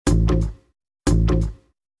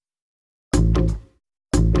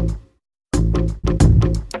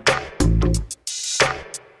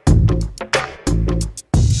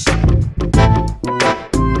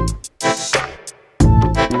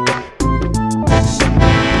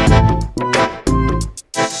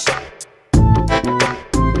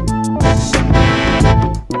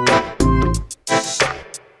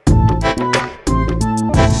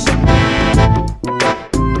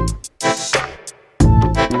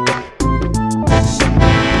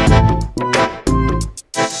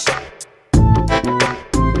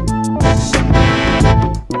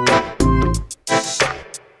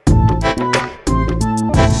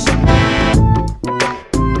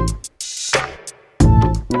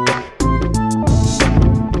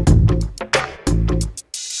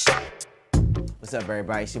up,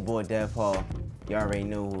 everybody? It's your boy Dev Hall. You already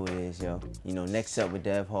know who it is, yo. You know, next up with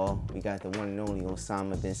Dev Hall, we got the one and only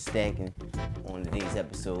Osama been stacking on today's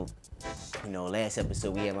episode. You know, last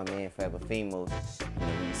episode we had my man Forever Fameos. You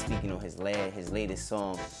know, we were speaking on his latest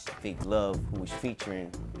song, Fake Love, who was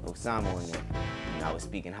featuring Osama on there. You know, I was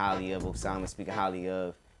speaking highly of Osama, speaking highly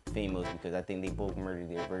of Fameos because I think they both murdered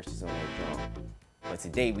their verses on that song. But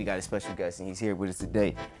today we got a special guest and he's here with us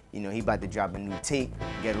today. You know, he about to drop a new tape,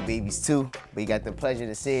 Ghetto Babies 2. But he got the pleasure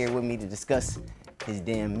to sit here with me to discuss his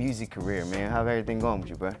damn music career, man. How's everything going with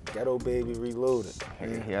you, bro? Ghetto Baby Reloaded.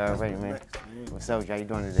 Hey, you all right, man? What's up? How you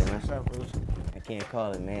doing today, man? What's up, bro? I can't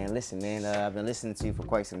call it, man. Listen, man, I've been listening to you for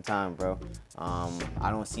quite some time, bro. I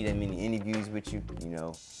don't see that many interviews with you. You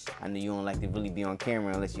know, I know you don't like to really be on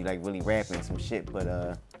camera unless you like really rapping some shit, but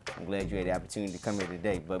I'm glad you had the opportunity to come here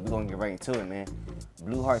today. But we're gonna get right into it, man.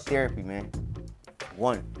 Blue Heart Therapy, man.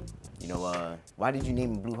 One, you know, why did you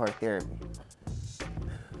name it Blue Heart Therapy?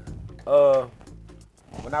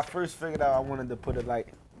 When I first figured out I wanted to put an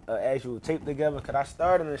actual tape together, cause I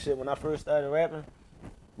started and shit when I first started rapping,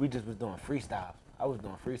 we just was doing freestyles. I was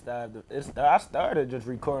doing freestyle. I started just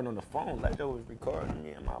recording on the phone. Like, I was recording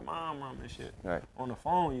me and my mom and shit on the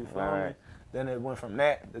phone, you feel me? Then it went from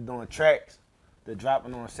that to doing tracks, to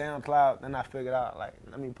dropping on SoundCloud. Then I figured out, like,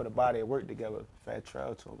 let me put a body of work together. Fat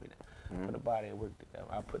Trail told me that. Put a body of work together.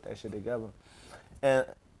 I put that shit together. And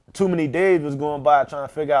too many days was going by trying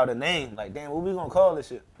to figure out a name. Like, damn, what we gonna call this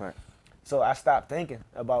shit? Right. So I stopped thinking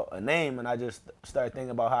about a name and I just started thinking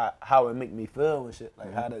about how it make me feel and shit.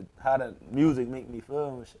 Like how the music make me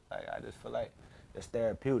feel and shit. Like, I just feel like it's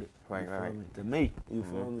therapeutic. Right. Me? To me, you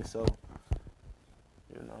feel me? So,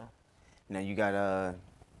 you know. Now you got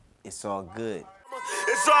It's All Good.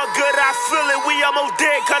 It's all good, I feel it, we almost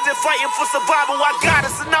dead, cause they're fighting for survival, I got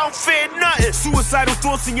us and I don't fear nothing. Suicidal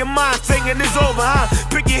thoughts in your mind, thinking it's over, huh?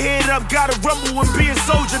 Pick your head up, gotta rumble and be a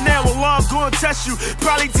soldier now. Alarm gonna test you,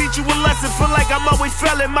 probably teach you a lesson. Feel like I'm always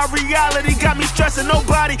failing, my reality got me stressing.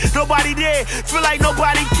 Nobody there, feel like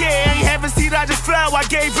nobody care. Ain't having seat, I just fell, I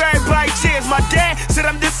gave everybody chance. My dad said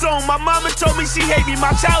I'm disowned, my mama told me she hate me.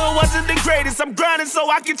 My childhood wasn't the greatest, I'm grinding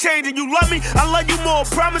so I can change it. You love me, I love you more,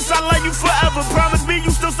 promise I love you forever. Promise me you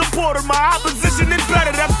still support her. My opposition is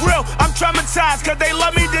better, that's real. I'm traumatized, cause they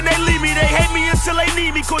love me, then they leave me. They hate me until they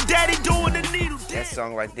need me, cause daddy doing the needle. That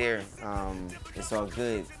song right there, It's All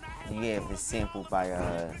Good, you have been sampled by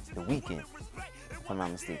The Weeknd, if I'm not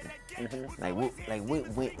mistaken. Like what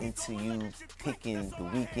went into you picking The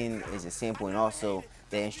Weeknd as a sample and also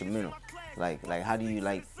the instrumental? Like how do you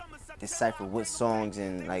like decipher what songs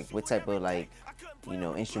and like what type of like, you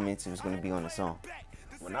know, instruments was gonna be on the song?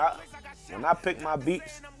 When I pick my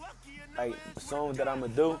beats, like the songs that I'ma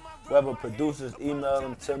do, whether producers email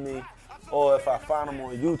them to me or if I find them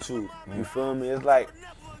on YouTube, you feel me? It's like,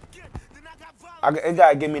 it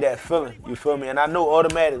gotta give me that feeling, you feel me? And I know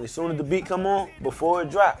automatically, as soon as the beat come on, before it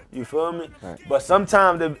drop, you feel me? But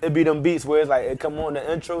sometimes it be them beats where it's like, it come on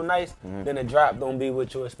the intro nice, then the drop don't be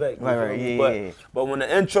what you expect. But when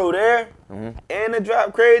the intro there, and the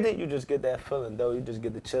drop crazy, you just get that feeling though, you just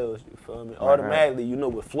get the chills, you feel me? Automatically, you know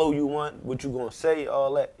what flow you want, what you gonna say,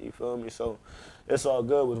 all that, you feel me? So, It's All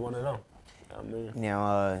Good was one of them. I mean.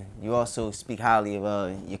 Now, you also speak highly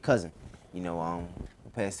of your cousin, you know, who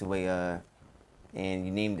passed away, and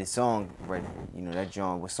you named the song, right? You know, that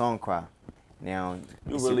John was Song Cry. Now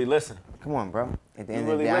you really listen. Come on, bro. At the end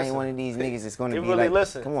of the day, I ain't one of these niggas that's gonna be really like,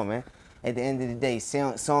 listen. Come on, man. At the end of the day,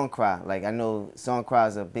 Song Cry. Like, I know Song Cry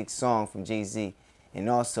is a big song from Jay-Z, and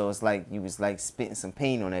also it's like you was like spitting some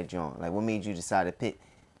pain on that John. Like, what made you decide to pick,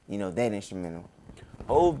 you know, that instrumental?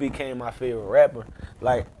 Hov became my favorite rapper.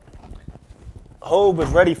 Like, Hov was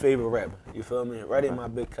Reddy's favorite rapper. You feel me? Reddy, my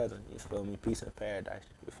big cousin. You feel me? Peace in paradise.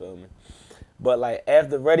 You feel me? But like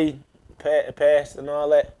after Reddy passed and all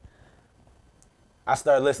that, I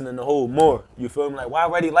started listening to Hov more. You feel me? Like, why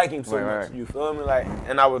Reddy like him so much? You feel me? Like,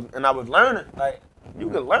 and I was learning. Like,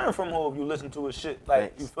 you can learn from Hov if you listen to his shit.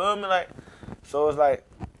 Like, you feel me? Like, so it's like,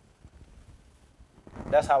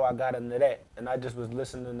 that's how I got into that. And I just was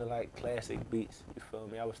listening to like classic beats. You feel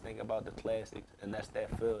me? I was thinking about the classics, and that's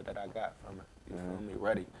that feel that I got from it. You feel me?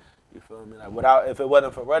 Reddy. You feel me? Like, if it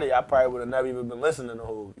wasn't for Reddy, I probably would have never even been listening to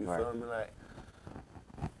Hov. You feel me? Like.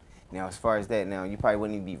 Now, as far as that, now you probably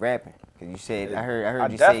wouldn't even be rapping, cause you said I heard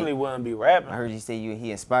you say. I definitely wouldn't be rapping. I heard you say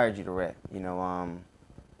he inspired you to rap. You know,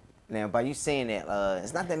 now by you saying that,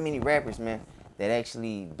 it's not that many rappers, man, that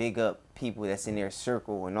actually big up people that's in their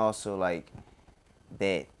circle and also like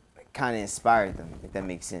that kind of inspired them, if that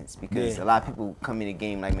makes sense. Because a lot of people come in the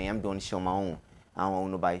game like, man, I'm doing this shit on my own. I don't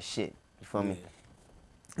own nobody's shit. You feel me?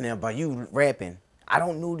 Now, by you rapping, I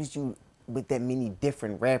don't notice you with that many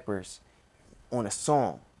different rappers on a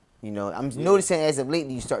song. You know, I'm noticing as of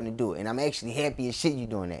lately you starting to do it, and I'm actually happy as shit you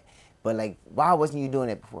doing that. But like, why wasn't you doing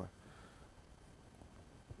that before?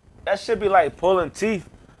 That should be like pulling teeth.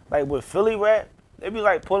 Like with Philly rap, it be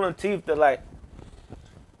like pulling teeth to like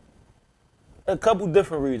a couple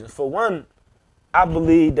different reasons. For one, I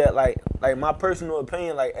believe that like my personal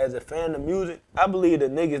opinion, like as a fan of music, I believe the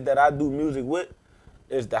niggas that I do music with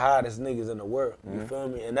is the hottest niggas in the world. You feel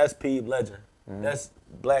me? And that's Pete Legend. That's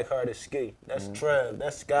Blackhearted Ski. That's Trev.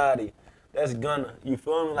 That's Scotty. That's Gunna. You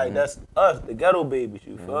feel me? Like that's us, the ghetto babies.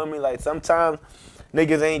 You feel me? Like sometimes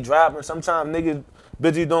niggas ain't dropping. Sometimes niggas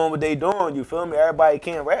busy doing what they doing. You feel me? Everybody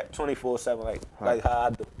can't rap 24/7 like how I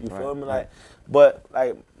do. You feel me? Like, but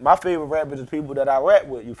like my favorite rappers is people that I rap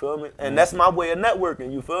with. You feel me? And that's my way of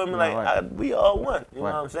networking. You feel me? Like we all one. You know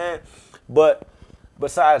what I'm saying? But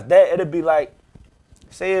besides that, it'd be like,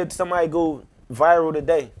 say if somebody go viral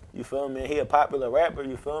today. You feel me? And he a popular rapper,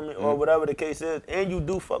 you feel me? Or whatever the case is, and you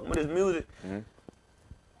do fuck with his music.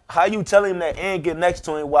 How you tell him that and get next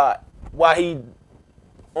to him while he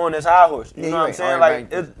on his high horse? You know what I'm saying? Like,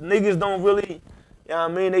 niggas don't really, you know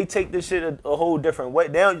what I mean? They take this shit a whole different way.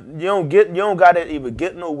 You don't gotta even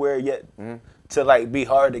get nowhere yet to like be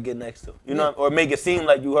hard to get next to. You know, or make it seem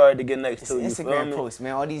like you hard to get next to. It's Instagram posts,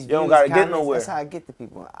 man. All these views, you don't gotta comments, get nowhere. That's how I get the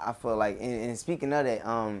people. I feel like, and speaking of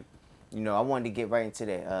that, you know, I wanted to get right into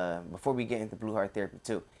that. Before we get into Blue Heart Therapy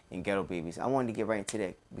too and Ghetto Babies, I wanted to get right into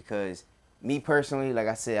that because me personally, like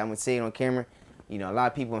I said, I'm gonna say it on camera. You know, a lot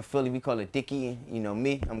of people in Philly, we call it dicky. You know,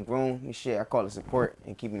 me, I'm grown and shit. I call it support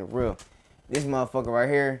and keeping it real. This motherfucker right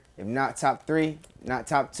here, if not top 3, not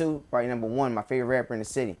top 2, probably number 1, my favorite rapper in the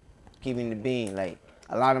city. Keeping the bean, like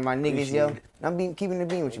a lot of my niggas, yo. I'm keeping the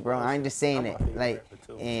bean with you, bro. I ain't just saying that, like,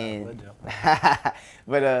 and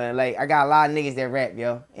but like I got a lot of niggas that rap,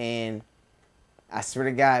 yo, and I swear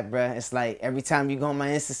to God, bro, it's like every time you go on my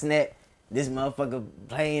Insta snap, this motherfucker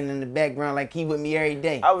playing in the background like he with me every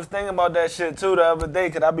day. I was thinking about that shit too the other day,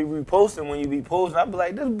 cause I be reposting when you be posting. I be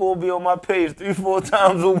like, this bull be on my page 3-4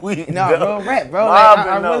 times a week. No, real rap, bro. Like,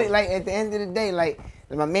 I really, like, at the end of the day, like,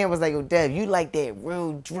 my man was like, "Oh, Dev, you like that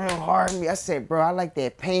real drill hard music?" I said, "Bro, I like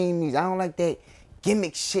that pain music. I don't like that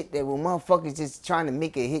gimmick shit that when motherfuckers just trying to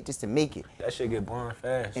make a hit just to make it." That shit get boring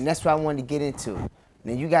fast. And that's what I wanted to get into.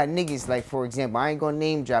 Now you got niggas like, for example, I ain't gonna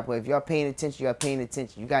name drop, but if y'all paying attention, y'all paying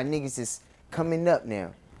attention. You got niggas that's coming up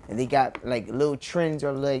now, and they got like little trends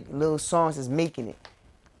or like little songs that's making it.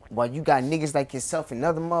 While you got niggas like yourself and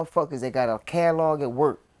other motherfuckers that got a catalog at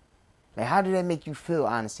work. Like, how did that make you feel,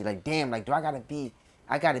 honestly? Like, damn, like, do I gotta be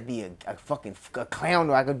a fucking clown,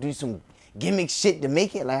 or I could do some gimmick shit to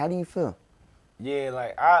make it? Like, how do you feel? Yeah,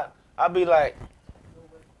 like I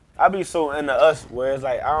be so into us where it's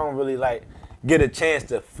like I don't really like get a chance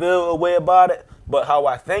to feel a way about it, but how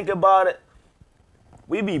I think about it,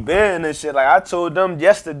 we be bearing this shit. Like I told them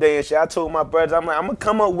yesterday and shit, I told my brothers, I'm like, I'm gonna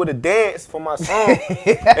come up with a dance for my song,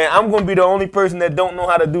 and I'm gonna be the only person that don't know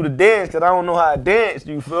how to do the dance, cause I don't know how to dance,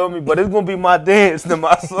 you feel me? But it's gonna be my dance to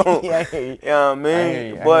my song. Yeah, I hear you. You know what I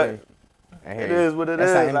mean? But it is what it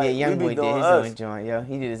is. That's how like, NBA Young Boy did his us. own joint, yo.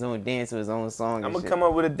 He did his own dance to his own song. I'm gonna come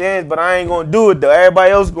up with a dance, but I ain't gonna do it though.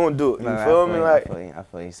 Everybody else gonna do it. You No, feel me? Like I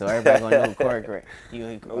feel you. So everybody gonna know choreograph.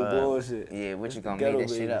 No bullshit. Yeah, what you gonna Ghetto make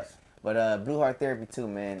that shit up? babies. But Blue Heart Therapy too,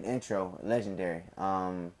 man. Intro, legendary.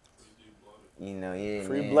 You know, yeah,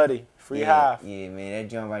 Free man. Bloody, free Yeah, Hive, yeah, man. That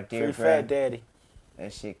joint right there, free bro. Fat Daddy.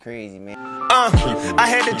 That shit crazy, man. I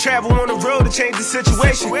had to travel on the road to change the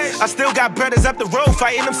situation. I still got brothers up the road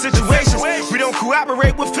fighting them situations. We don't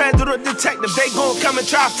cooperate with federal detectives. They gon' come and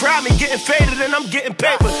try to fry me, getting faded and I'm getting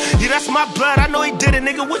paper. Yeah, that's my blood. I know he did it,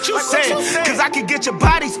 nigga. What you saying? Cause I can get your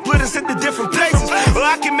body split and sent to different places. Or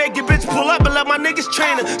I can make your bitch pull up and let my niggas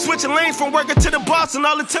train her. Switching lanes from working to the boss and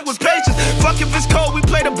all it took was patience. Fuck if it's cold, we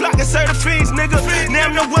play the block and serve the fiends, nigga. Now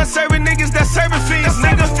I'm the one serving niggas that serving fiends,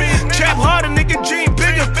 nigga. Trap harder, nigga, dream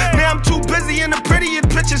bigger. Now I'm too busy in the prettiest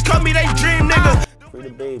pictures. Call me they dream, nigga. Free the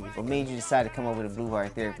baby. What made you decide to come up with a Blue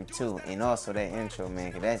Heart Therapy too, and also that intro,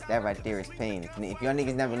 man? Cause that right there is pain. If y'all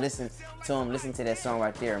niggas never listened to him, listen to that song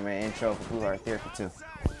right there, man. Intro for Blue Heart Therapy too.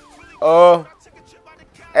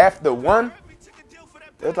 After one,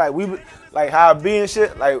 it's like we like how I be and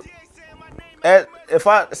shit. Like, if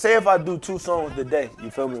I do 2 songs a day, you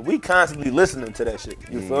feel me? We constantly listening to that shit.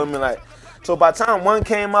 You feel me? Like, so by the time 1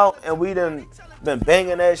 came out and we done been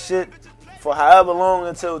banging that shit for however long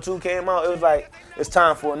until 2 came out, it was like it's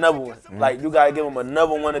time for another one. Like, you gotta give them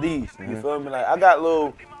another one of these. You feel me? Like, I got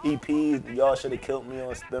little EPs. Y'all should have killed me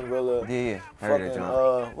on Spinrilla. Yeah, heard that Fucking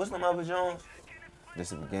joint. what's the other Jones? Just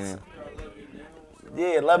the beginning.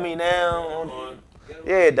 Yeah, Love Me Now.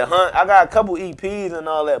 Yeah, The Hunt. I got a couple EPs and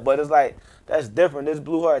all that, but it's like that's different. This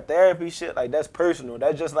Blue Heart Therapy shit, like, that's personal.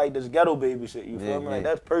 That's just like this Ghetto Baby shit, you feel me? Like,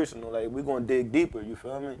 that's personal. Like, we gonna dig deeper, you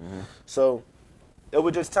feel me? So, it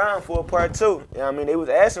was just time for a part 2. You know what I mean? They was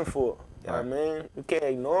asking for it. You know what I mean? You can't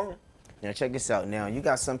ignore them. Now, check this out. Now, you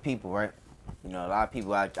got some people, right? You know, a lot of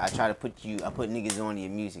people, I try to put niggas on your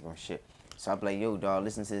music or shit. So I be like, yo, dog,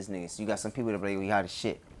 listen to this nigga. So you got some people that be like, yo, you hot as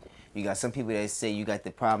shit. You got some people that say you got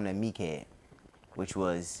the problem that Meek had, which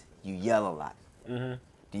was you yell a lot.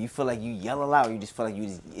 Do you feel like you yell a lot, or you just feel like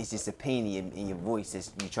it's just a pain in your voice that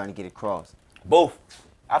you're trying to get across? Both.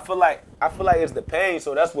 I feel like it's the pain,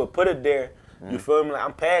 so that's what put it there. You feel me? Like,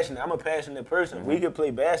 I'm passionate. I'm a passionate person. We can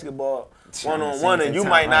play basketball one-on-one, and you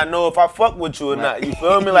might not know if I fuck with you or not. You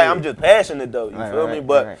feel me? Like, I'm just passionate, though. You feel me?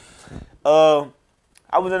 But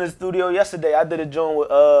I was in the studio yesterday. I did a joint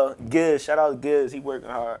with Giz. Shout out Giz. He working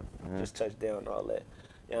hard. Just touchdown and all that.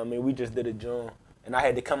 You know what I mean? We just did a joint. And I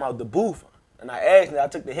had to come out the booth. And I asked him, I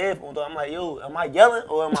took the headphones off. I'm like, yo, am I yelling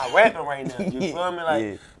or am I rapping right now? You feel me?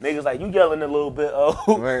 Like, niggas like, you yelling a little bit.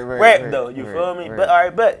 Rap, though. You feel me? But, all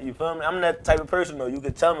right, bet. You feel me? I'm that type of person, though. You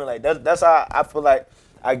can tell me, like, that's how I feel like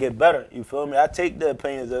I get better. You feel me? I take the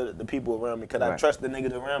opinions of the people around me because I trust the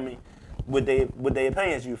niggas around me with their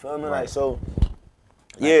opinions. You feel me? Like, so...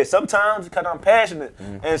 Yeah, sometimes because I'm passionate,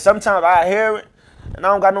 and sometimes I hear it, and I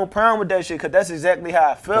don't got no problem with that shit, because that's exactly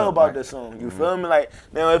how I feel about this song. You feel me? Like,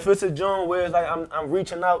 now if it's a joint where it's like I'm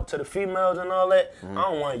reaching out to the females and all that, I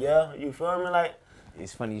don't want to yell. You feel me? Like,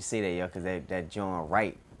 it's funny you say that, yo, because that joint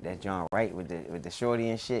right with the shorty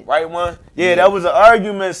and shit. Right one? Yeah, that was an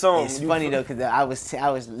argument song. It's funny though, because I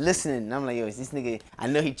was listening, and I'm like, yo, is this nigga, I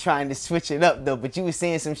know he trying to switch it up though, but you was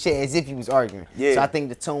saying some shit as if you was arguing. Yeah. So I think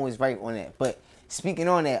the tone was right on that. But speaking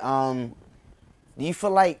on that, do you feel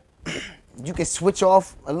like you can switch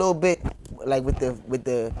off a little bit, like with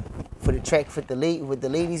the for the track with the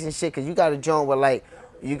ladies and shit? Cause you got a joint where like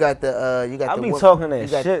you got the I be talking that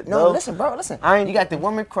shit. No, listen, bro, listen. You got the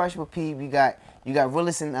Woman Crush with P. You got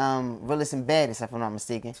Realest and Baddest, if I'm not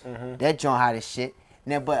mistaken. That joint hot as shit.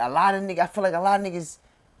 Now, but I feel like a lot of niggas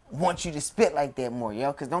want you to spit like that more,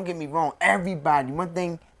 yo. Cause don't get me wrong, everybody. One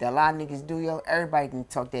thing that a lot of niggas do, yo, everybody can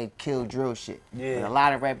talk that kill drill shit. Yeah. But a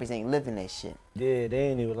lot of rappers ain't living that shit. Yeah, they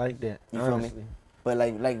ain't even like that. You feel me? But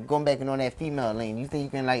like going back and on that female lane, you think you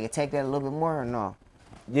can like attack that a little bit more or no?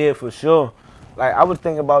 Yeah, for sure. Like I was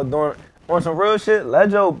thinking about doing on some real shit.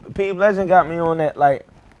 P Legend got me on that like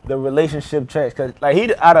the relationship tracks, cause like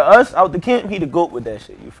he out of us out the camp, he the GOAT with that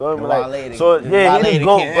shit. You feel me? Like so yeah, he the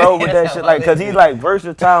GOAT, bro, with that shit. Like cause he's like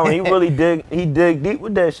versatile and he really dig deep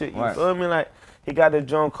with that shit. You feel me? Like he got this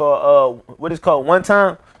joint called what is called One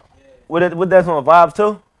Time. What that's on Vibes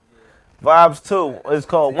 2? Vibes 2. It's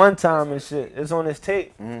called One Time and shit. It's on his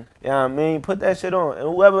tape. You know what I mean? Put that shit on. And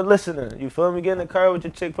whoever listening, you feel me? Get in the car with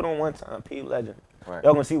your chick, put on One Time. P Legend. Y'all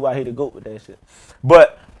gonna see why he the GOAT with that shit.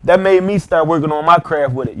 But that made me start working on my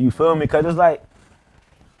craft with it. You feel me? Cause it's like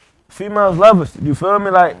females love us. You feel me?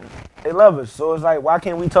 Like they love us. So it's like, why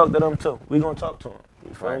can't we talk to them too? We gonna talk to them.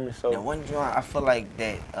 You feel me? So now, one joint, I feel like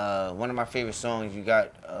that one of my favorite songs you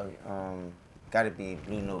got gotta be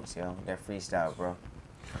Blue Notes, yo. That freestyle, bro.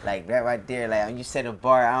 Like that right there. Like when you said a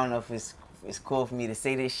bar, I don't know if it's cool for me to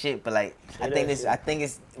say this shit, but like I think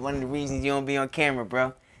it's one of the reasons you don't be on camera,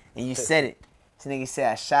 bro. And you said it. This nigga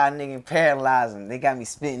said I shot a nigga and paralyzed him. They got me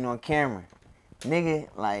spitting on camera. Nigga,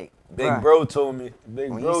 like, Big bro told me.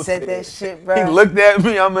 When you said that shit, bro. He looked at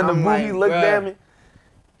me. I'm in the movie. He looked at me.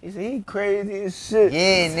 He said, he crazy as shit.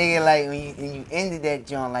 Yeah, nigga, like, when you ended that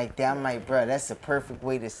joint like that, I'm like, bro, that's the perfect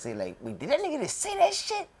way to say, like, wait, did that nigga just say that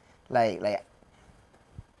shit? Like, let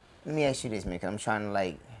me ask you this, man, because I'm trying to,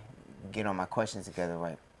 like, get all my questions together,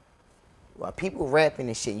 right? While people rapping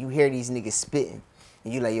and shit, you hear these niggas spitting.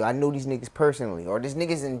 And you like, yo, I know these niggas personally, or these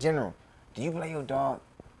niggas in general. Do you be like, yo, dog,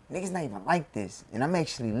 niggas not even like this, and I'm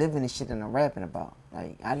actually living the shit that I'm rapping about.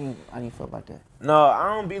 Like, how do you feel about that? No, I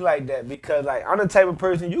don't be like that because, like, I'm the type of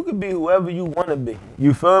person, you could be whoever you want to be.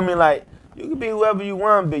 You feel me? Like, you could be whoever you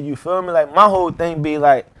want to be. You feel me? Like, my whole thing be,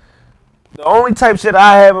 like, the only type shit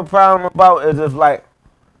I have a problem about is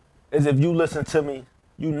if you listen to me,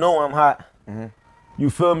 you know I'm hot. You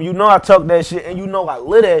feel me? You know I talk that shit, and you know I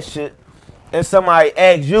live that shit. And somebody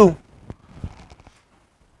asks you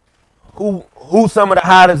who some of the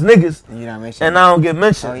hottest niggas, and I don't get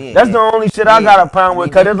mentioned. Oh, yeah, that's the only shit I got a problem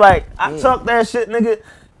with, cause it's like I talk that shit, nigga,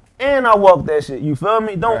 and I walk that shit. You feel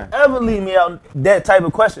me? Don't ever leave me out that type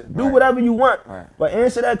of question. Do whatever you want, but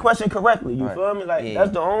answer that question correctly. You feel me? Like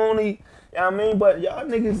that's the only, you know what I mean? But y'all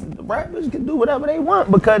niggas, rappers can do whatever they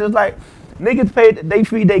want because it's like niggas they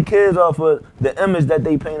feed their kids off of the image that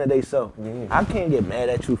they painted themselves. I can't get mad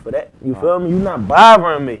at you for that. You feel me? You not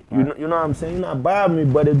bothering me. You know what I'm saying? You not bothering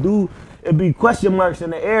me, but it be question marks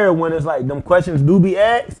in the air when it's like them questions do be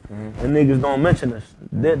asked and niggas don't mention us.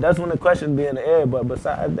 That's when the questions be in the air. But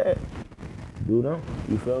besides that, do them.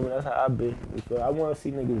 You feel me? That's how I be. You feel? I want to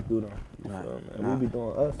see niggas do them. You feel me? And we be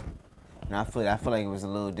doing us. No, I feel like it was a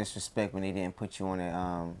little disrespect when they didn't put you on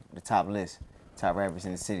the top list. Top rappers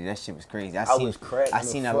in the city. That shit was crazy. I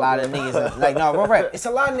seen a lot of niggas like no, real rap. It's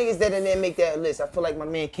a lot of niggas that didn't make that list. I feel like my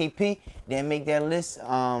man KP didn't make that list.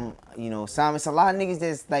 You know, Simon. It's a lot of niggas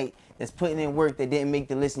that's putting in work that didn't make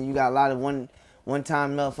the list, and you got a lot of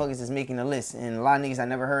one-time motherfuckers that's making the list, and a lot of niggas I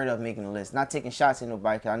never heard of making the list. Not taking shots at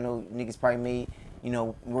nobody, cause I know niggas probably made, you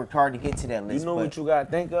know, worked hard to get to that list. You know what you gotta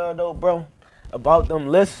think of though, bro, about them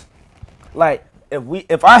lists. Like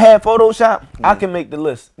if I had Photoshop, I can make the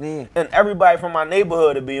list, and everybody from my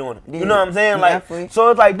neighborhood would be on it. You know what I'm saying? Like, so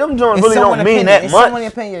it's like them joints really don't mean that much.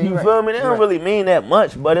 You feel me? They don't really mean that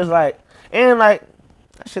much, but it's like, and like.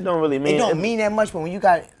 That shit don't really mean. It don't mean that much, but when you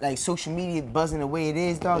got like social media buzzing the way it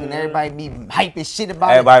is, dog, and everybody be hyping shit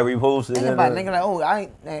about everybody reposted it. Everybody thinking like, oh,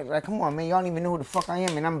 I ain't like, come on, man, y'all don't even know who the fuck I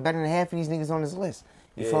am, and I'm better than half of these niggas on this list.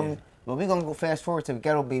 You feel me? But we gonna go fast forward to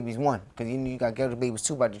Ghetto Babies 1, cause you know you got Ghetto Babies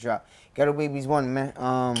 2 about to drop. Ghetto Babies 1, man,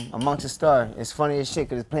 Amongst the Stars. It's funny as shit,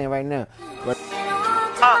 cause it's playing right now. But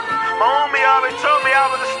my homie always told me I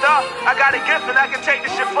was a star. I got a gift and I can take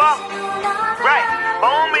this shit far. Right. My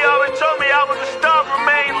homie always told me I was a star.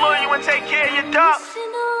 Remain loyal and take care of your dog.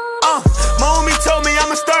 My homie told me I'm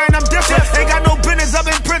a star and I'm different. Ain't got no business up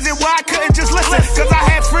in prison where I couldn't just listen. Cause I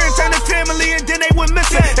had friends turn to family and then they went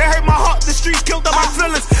missing. It hurt my heart, the streets killed up my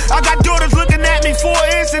feelings. I got daughters looking at me for an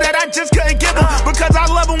answer that I just couldn't give them. Because I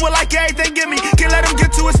love them with like everything give me. Can't let them get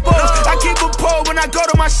too exposed. I keep a pole when I go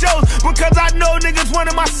to my shows. Because I know niggas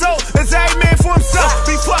wanted my soul. It's every man for himself.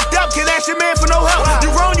 Be fucked up, can't ask your man for no help. You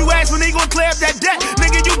wrong, you ask when he gon' clear up that debt.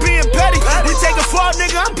 Nigga, you being petty. We take a fall,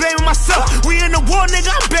 nigga, I'm blaming myself. We in the war, nigga,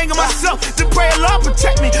 I'm banging myself. To pray Allah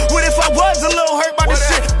protect me. What if I was a little hurt by this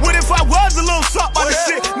shit? What if I was a little soft by this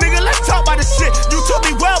shit? Nigga, let's talk about this shit. You taught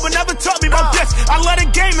me well, but never taught me about this. I love the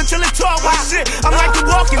game until it taught my shit. I'm like the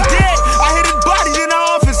Walking Dead. I hit his body, then I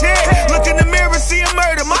off his head. Look in the mirror, see a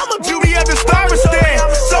murder. Mama beauty of the star instead.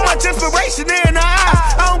 So much inspiration in her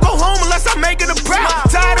eyes. I don't go home unless I'm making her proud.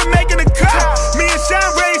 Tired of making a crowd. Me and Sean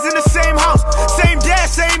raised in the same house. Same dad,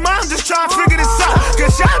 same mom, just trying to figure this out.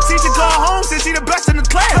 Cause Sean teacher call home, said she the best in the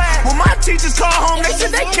class. When my teachers call home, they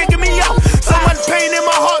said they kicking me out. So much pain in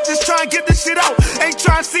my heart, just trying to get this shit out. Ain't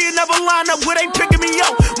trying to see another lineup where they picking me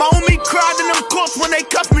out. My homie cried in them courts when they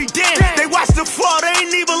cuffed me down. They watched the fall, they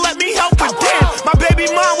ain't even let me help her down. My baby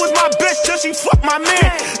mom was my bitch till she fucked my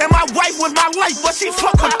man. And my wife was my life, but she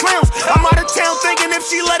fucked with clowns. I'm out of town thinking if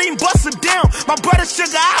she let him bust her down. My brother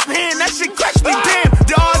sugar out hand, that shit crushed me damn.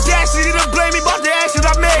 The audacity to blame me about the actions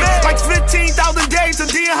I made. Like 15,000 days of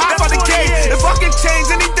being high by the cave. If I can change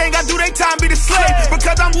anything, I do they time be the slave.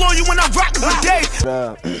 Because I'm loyal when I'm rocking for days.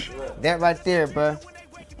 That right there, bro.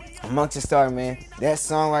 Amongst the Stars, man. That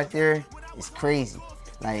song right there is crazy.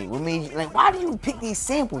 Like, what made you, like, why do you pick these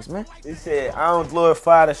samples, man? He said, I don't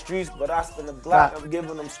glorify the streets, but I spin the block. I'm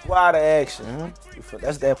giving them squatter action.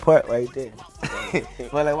 That's that part right there.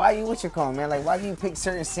 But like, why you, what you call, man? Like, why do you pick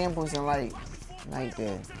certain samples and like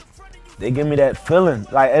that? They give me that feeling.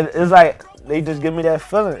 Like, it's like, they just give me that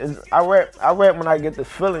feeling. I rap when I get the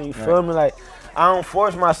feeling, you feel me? Like, I don't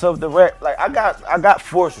force myself to rap. Like, I got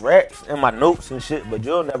forced raps in my notes and shit, but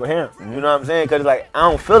you'll never hear them. You know what I'm saying? Cause like, I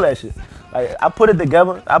don't feel that shit. Like, I put it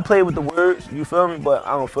together, I play with the words, you feel me? But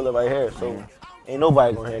I don't feel it right here, so ain't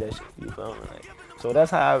nobody gonna hear that shit, you feel me? Like, so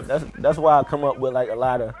that's why I come up with like a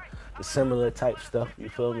lot of the similar type stuff, you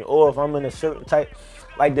feel me? Or if I'm in a certain type,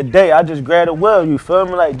 like today, I just grabbed a well, you feel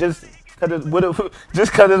me? Like, just cause it's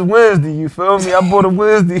Wednesday, you feel me? I bought a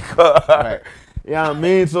Wednesday car. Right. You know what I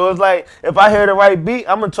mean? So it's like, if I hear the right beat,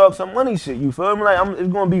 I'm going to talk some money shit, you feel me? Like,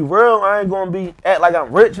 it's going to be real. I ain't going to act like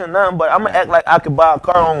I'm rich or nothing, but I'm going to act like I could buy a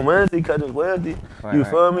car on Wednesday because it's Wednesday. You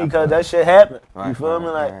feel me? Because that shit happened. You feel me?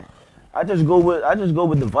 Like, I just go with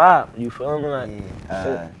the vibe, you feel me?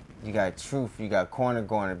 Like, you got Truth, you got Corner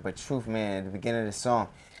going, but Truth, man, at the beginning of the song,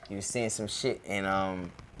 you was saying some shit, and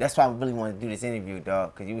that's why I really wanted to do this interview,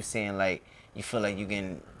 dog, because you was saying, like, you feel like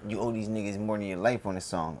you owe these niggas more than your life on the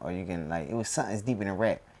song, or you can, like, it was something that's deeper than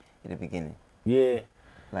rap at the beginning. Yeah.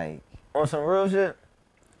 Like, on some real shit,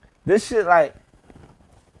 this shit, like,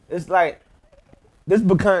 it's like,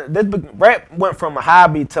 rap went from a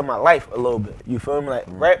hobby to my life a little bit, you feel me? Like,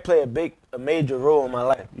 rap played a major role in my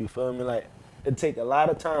life, you feel me? Like, it take a lot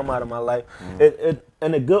of time out of my life, it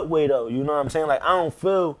in a good way, though, you know what I'm saying? Like, I don't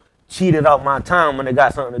feel cheated out my time when it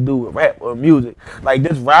got something to do with rap or music. Like,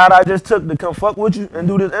 this ride I just took to come fuck with you and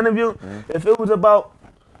do this interview, if it was about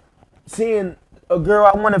seeing a girl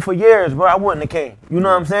I wanted for years, bro, I wouldn't have came. You know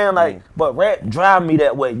what I'm saying? Like, but rap drive me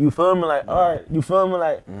that way. You feel me? Like, all right, you feel me?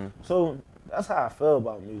 Like, so that's how I feel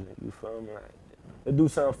about music. You feel me? Like, to do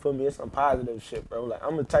something for me, it's some positive shit, bro. Like,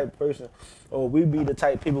 I'm the type of person, or we be the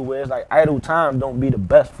type of people where it's like idle time don't be the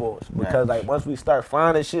best for us. Because like once we start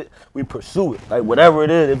finding shit, we pursue it. Like whatever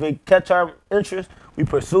it is, if it catch our interest, we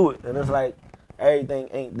pursue it. And it's like everything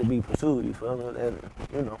ain't to be pursued, you feel me? And,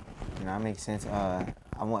 you know. That makes sense. I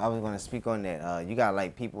was gonna speak on that. You got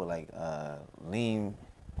like people like Lean,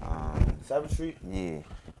 7th Street? Yeah.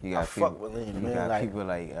 You got fuck with Lean, you man. got Like, people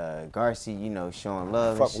like Garcia, you know, showing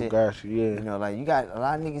love fuck and shit. with Garcia, yeah. You know, like you got a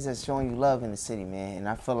lot of niggas that's showing you love in the city, man. And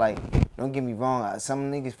I feel like, don't get me wrong,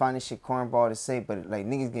 some niggas find this shit cornball to say, but like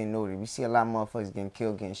niggas getting noted. We see a lot of motherfuckers getting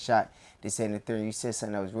killed, getting shot. This and the third. You said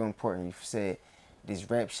something that was real important. You said this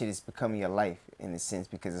rap shit is becoming your life in a sense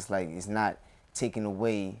because it's like it's not taking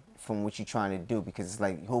away from what you're trying to do because it's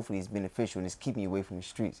like hopefully it's beneficial and it's keeping you away from the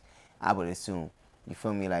streets. I would assume. You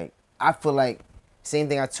feel me? Like I feel like same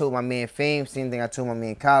thing I told my man Fame, same thing I told my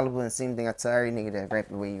man Caliber, and same thing I tell every nigga that rap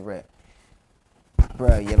the way you rap.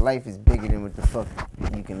 Bruh, your life is bigger than what the fuck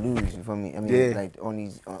you can lose. You feel me? I mean, like on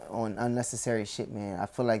these on unnecessary shit, man. I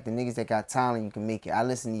feel like the niggas that got talent, you can make it. I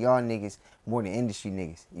listen to y'all niggas more than industry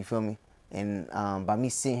niggas. You feel me? And by me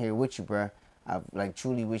sitting here with you, bruh, I like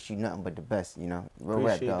truly wish you nothing but the best, you know. Real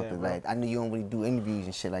rap, dog. Cause like I know you don't really do interviews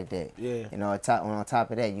and shit like that. Yeah. And on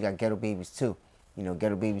top of that, you got Ghetto Babies too. You know,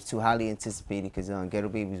 Ghetto Babies 2 highly anticipated because Ghetto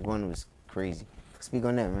Babies 1 was crazy. Speak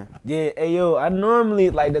on that, man. Yeah, hey yo, I normally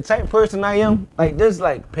like the type of person I am, like this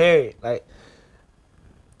like period. Like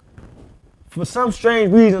for some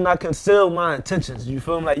strange reason I conceal my intentions. You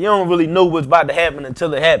feel me? Like you don't really know what's about to happen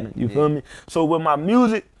until it happens. You feel me? So with my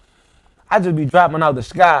music, I just be dropping out the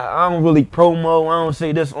sky. I don't really promo, I don't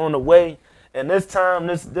say this on the way. And this time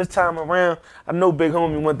around, I know Big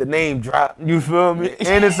Homie want the name drop. You feel me?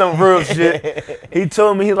 And it's some real shit. He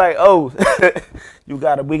told me, he like, oh, we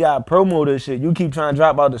gotta promo this shit. You keep trying to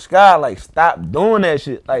drop out the sky, like stop doing that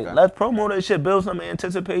shit. Like let's promo that shit, build some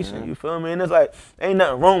anticipation. You feel me? And it's like, ain't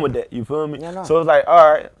nothing wrong with that. You feel me? Yeah, no. So it's like,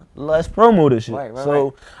 all right, let's promo this shit. Right,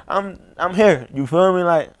 so I'm here. You feel me?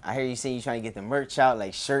 Like I hear you saying you trying to get the merch out,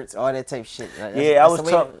 like shirts, all that type of shit. Like, I was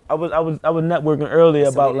networking earlier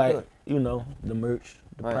about like, you know, the merch,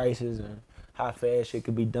 the Right. prices, and how fast shit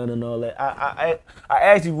could be done and all that. I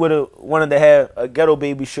actually would have wanted to have a Ghetto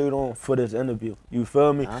Baby shirt on for this interview. You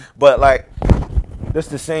feel me? But like, this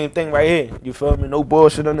the same thing right here. You feel me? No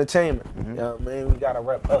bullshit entertainment. You know what I mean? We gotta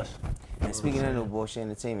rep us. And speaking of no bullshit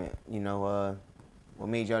entertainment, you know, what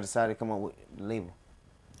made y'all decide to come up with the label?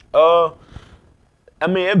 I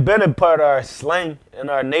mean, it been a part of our slang in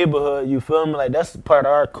our neighborhood. You feel me? Like that's part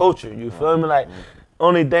of our culture. You feel me? Like.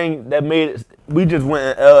 Only thing that made it, we just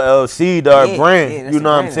went and LLC'd our brand, you know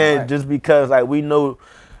what I'm saying? Right. Just because like we know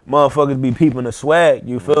motherfuckers be peeping the swag,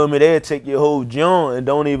 you feel me? They'll take your whole joint and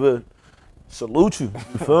don't even salute you.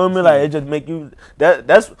 You feel me? Like it just make you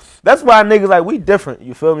that's why niggas like we different,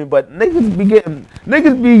 you feel me? But niggas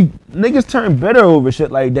turn bitter over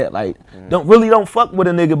shit like that. Like don't fuck with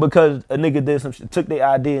a nigga because a nigga did some shit, took their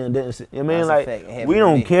idea and didn't. You know what I mean? Like we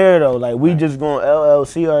don't care though. Like we just gonna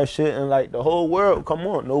LLC our shit and like the whole world, come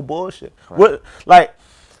on, no bullshit. Right. What like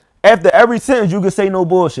after every sentence you can say no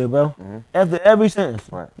bullshit, bro. After every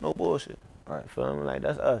sentence, no bullshit. Right. You feel me? Like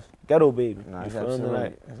that's us. Ghetto Baby. No, that's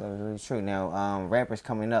absolutely true. Now, rappers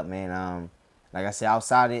coming up, man. Like I said,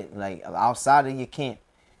 outside of your camp,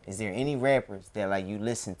 is there any rappers that like you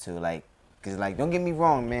listen to? Like, cause like, don't get me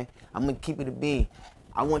wrong, man. I'm gonna keep it a B.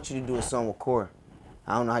 I want you to do a song with Core.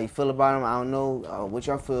 I don't know how you feel about him. I don't know what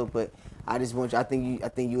y'all feel, but I just want you. I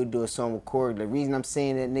think you would do a song with Core. The reason I'm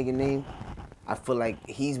saying that nigga name, I feel like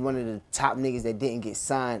he's one of the top niggas that didn't get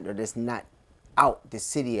signed or that's not out the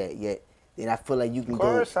city yet. And I feel like you can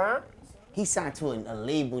go. Signed? He signed to a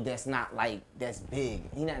label that's not like that's big.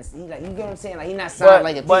 He like you get what I'm saying? Like he not signed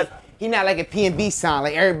he not like a P&B sign.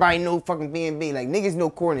 Like everybody know fucking P&B. Like niggas know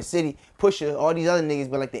Core in the city, Pusha, all these other niggas,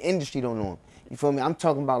 but like the industry don't know him. You feel me? I'm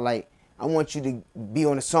talking about like I want you to be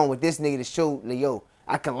on a song with this nigga to show like yo,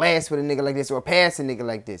 I can last with a nigga like this or pass a nigga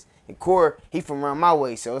like this. And Core, he from around my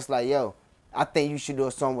way, so it's like yo, I think you should do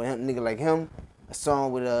a song with him, nigga like him, a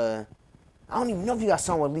song with I don't even know if you got a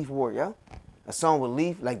song with Leaf Ward, yo. A song with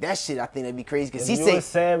Leaf, like that shit, I think that'd be crazy. Cause he say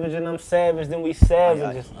savage and I'm savage, then we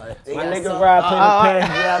savages. My nigga ride pay the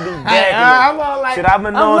packages, I be back. I'm all like, shit, I've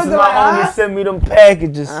been knowing since my homie sent me them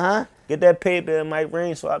packages. Get that paper in my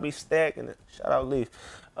ring, so I be stacking it. Shout out Leaf.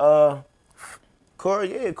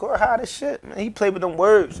 Core hot as shit, man. He play with them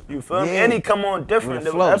words, you feel me? And he come on different.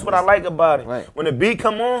 That's what I like about it. Right. When the beat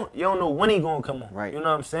come on, you don't know when he gonna come on. Right. You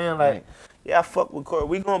know what I'm saying? Like, yeah, I fuck with Corey.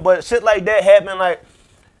 We going, but shit like that happen like.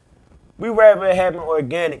 We rather it happen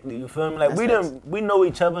organically, you feel me? Like we know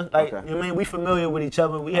each other, like you know what I mean, we familiar with each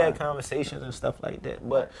other. We had conversations and stuff like that.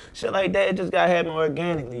 But shit like that, it just gotta happen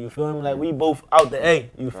organically, you feel me? Like we both out the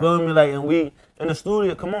A, you feel me? Like and we in the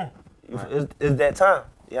studio, come on. It's that time.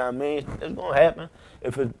 You know what I mean? It's gonna happen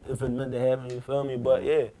if it's meant to happen, you feel me? But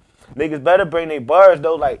yeah. Niggas better bring their bars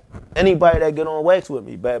though, like anybody that get on wax with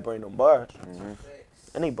me, better bring them bars.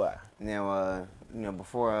 Anybody. Now you know,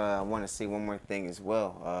 before I wanna say one more thing as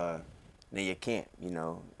well, then you can't, you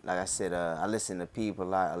know. Like I said, I listen to people a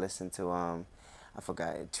lot. I listen to I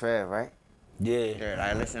forgot Trev, right? Yeah.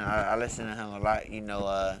 I listen to him a lot, you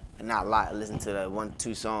know, not a lot. I listen to the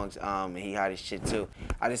 1-2 songs, and he hot his shit too.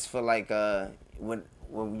 I just feel like when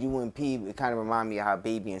you and P, it kind of remind me of how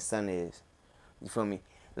Baby and Stunner is. You feel me?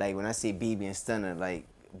 Like when I say Baby and Stunner, like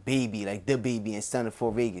Baby, like the Baby and Stunner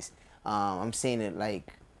for Vegas. I'm saying it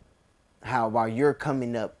like how while you're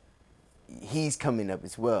coming up, he's coming up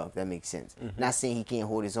as well, if that makes sense. Not saying he can't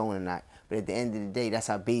hold his own or not, but at the end of the day, that's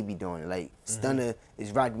how Baby doing it. Like, Stunner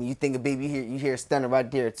is right. When you think of Baby here, you hear Stunner right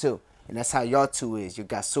there, too. And that's how y'all two is. You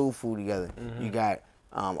got Soul Food together. You got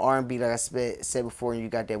R&B, like I said before, and you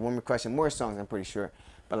got that Woman Crush and more songs, I'm pretty sure.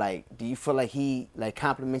 But, like, do you feel like he, like,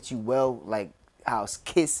 compliments you well, like, how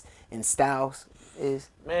Kiss and Styles is?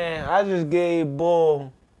 Man, I just gave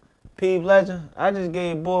Bull, P Legend, I just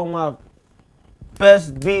gave Bull my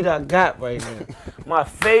best beat I got right now. My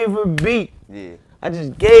favorite beat. Yeah. I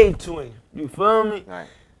just gave to him. You feel me? Right.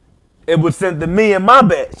 It was sent to me and my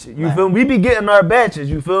batch. You feel me? We be getting our batches.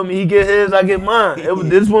 You feel me? He get his, I get mine.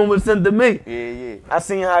 This one was sent to me. Yeah. I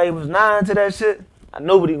seen how he was 9 to that shit. I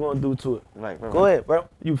know what he gonna do to it. Right, bro. Go ahead, bro.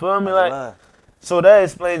 You feel me? That's Like, love. so that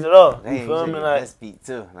explains it all. Dang, You feel me? Like, best beat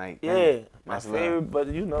too. Like, yeah, my that's favorite, love. but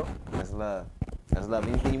you know. That's love. That's love.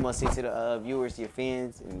 Anything you want to say to the viewers, your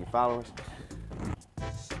fans, and your followers?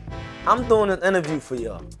 I'm doing this interview for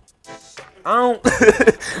y'all. I'm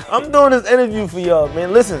doing this interview for y'all,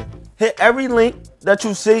 man. Listen, hit every link that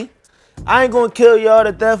you see. I ain't gonna kill y'all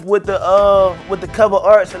to death with the cover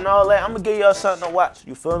arts and all that. I'm gonna give y'all something to watch.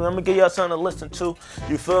 You feel me? I'm gonna give y'all something to listen to.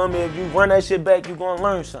 You feel me? If you run that shit back, you gonna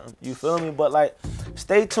learn something. You feel me? But like,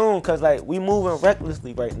 stay tuned, cause like we moving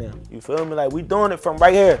recklessly right now. You feel me? Like we doing it from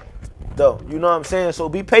right here, though. You know what I'm saying? So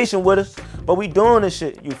be patient with us. But we doing this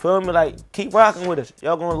shit. You feel me? Like keep rocking with us.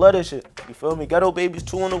 Y'all gonna love this shit. You feel me? Ghetto Babies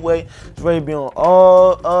 2 on the way. It's ready to be on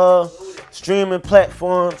all streaming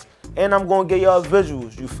platforms. And I'm gonna get y'all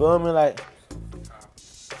visuals. You feel me? Like,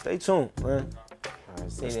 stay tuned, man. All right,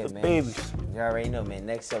 say It's that, the man. babies. You already know, man.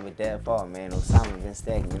 Next up with Deadfall, man. Osama been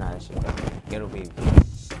stacking. You know how that shit go. Ghetto Babies.